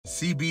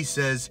CB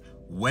says,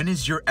 when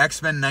is your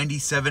X-Men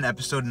 97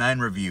 episode 9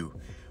 review?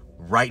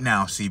 Right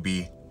now,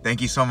 CB.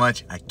 Thank you so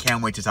much. I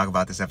can't wait to talk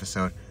about this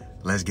episode.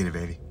 Let's get it,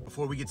 baby.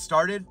 Before we get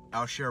started,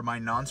 I'll share my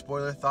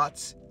non-spoiler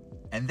thoughts.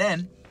 And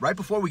then, right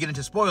before we get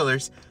into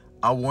spoilers,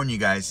 I'll warn you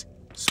guys,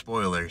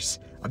 spoilers.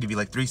 I'll give you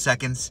like 3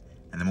 seconds,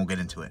 and then we'll get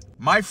into it.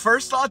 My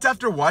first thoughts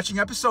after watching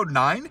episode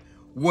 9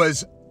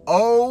 was,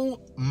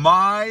 oh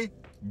my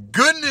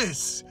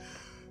goodness,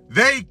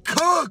 they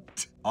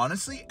cooked!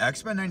 Honestly,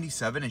 X-Men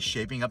 97 is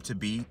shaping up to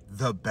be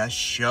the best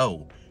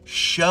show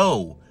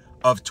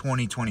of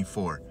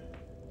 2024.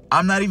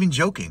 I'm not even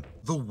joking.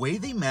 The way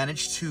they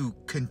managed to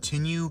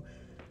continue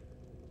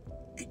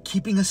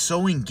keeping us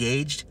so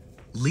engaged,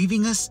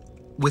 leaving us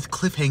with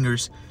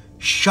cliffhangers,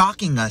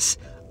 shocking us,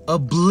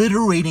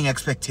 obliterating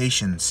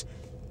expectations,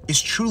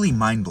 is truly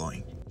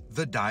mind-blowing.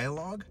 The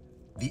dialogue,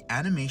 the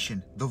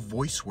animation, the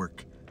voice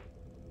work,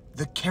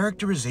 the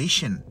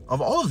characterization of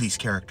all of these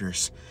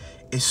characters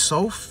is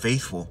so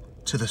faithful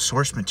to the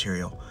source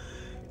material.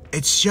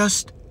 It's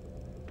just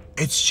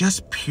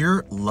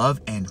pure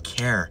love and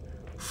care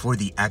for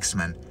the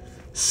X-Men.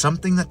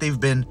 Something that they've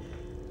been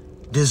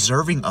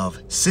deserving of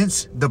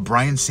since the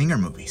Bryan Singer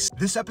movies.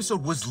 This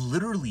episode was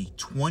literally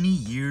 20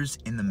 years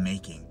in the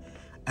making.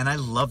 And I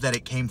love that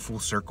it came full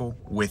circle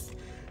with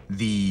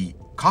the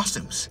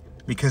costumes.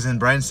 Because in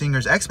Bryan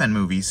Singer's X-Men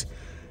movies,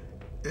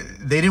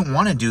 they didn't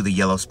want to do the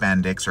yellow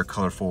spandex or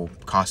colorful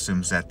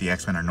costumes that the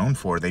X-Men are known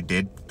for. They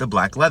did the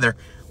black leather.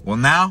 Well,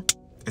 now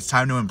it's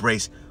time to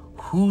embrace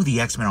who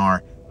the X-Men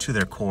are to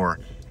their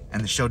core,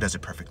 and the show does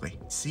it perfectly.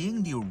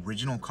 Seeing the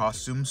original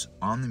costumes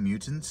on the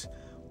mutants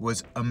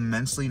was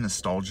immensely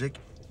nostalgic,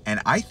 and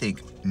I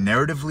think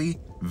narratively,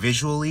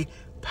 visually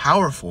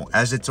powerful,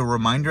 as it's a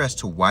reminder as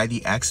to why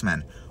the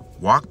X-Men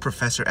walk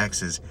Professor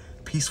X's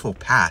peaceful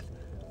path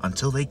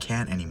until they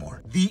can't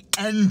anymore. The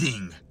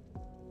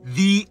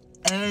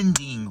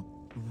ending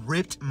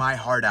ripped my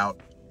heart out.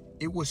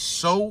 It was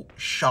so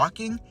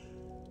shocking,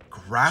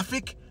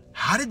 graphic.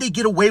 How did they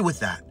get away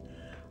with that?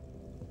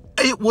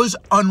 It was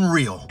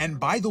unreal. And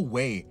by the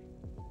way,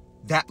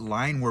 that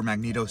line where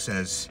Magneto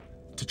says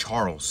to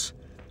Charles,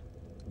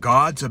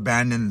 "Gods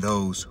abandon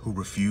those who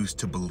refuse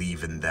to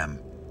believe in them.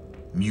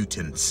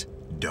 Mutants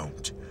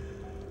don't."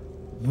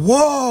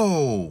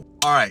 Whoa!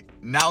 All right,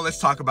 now let's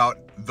talk about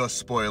the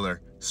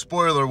spoiler.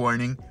 Spoiler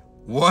warning.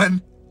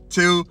 1,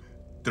 2,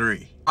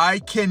 3. I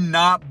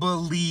cannot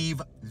believe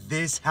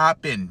this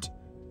happened.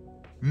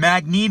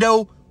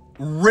 Magneto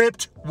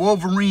ripped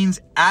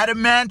Wolverine's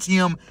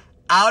adamantium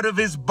out of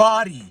his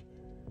body.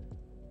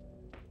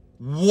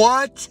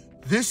 What?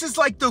 This is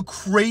like the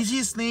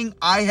craziest thing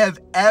I have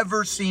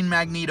ever seen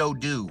Magneto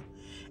do.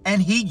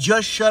 And he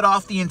just shut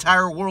off the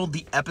entire world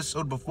the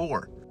episode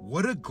before.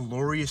 What a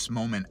glorious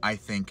moment, I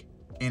think,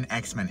 in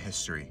X-Men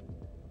history.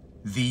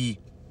 The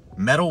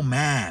Metal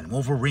Man,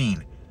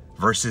 Wolverine,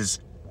 versus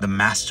the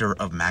Master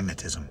of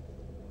Magnetism.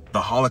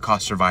 The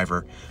Holocaust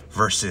survivor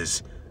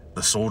versus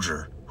the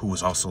soldier who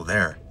was also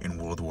there in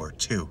World War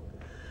II.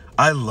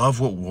 I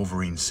love what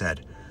Wolverine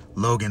said.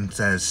 Logan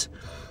says,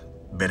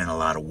 "Been in a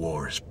lot of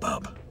wars,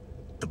 bub.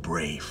 The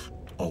brave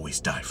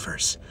always die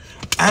first."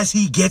 As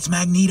he gets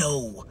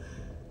Magneto.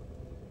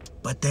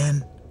 But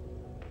then,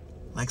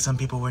 like some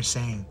people were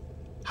saying,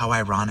 how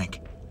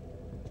ironic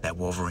that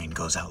Wolverine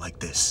goes out like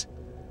this.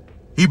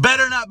 He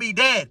better not be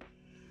dead.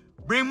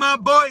 Bring my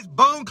boy's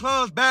bone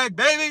claws back,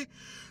 baby.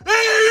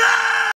 Yeah!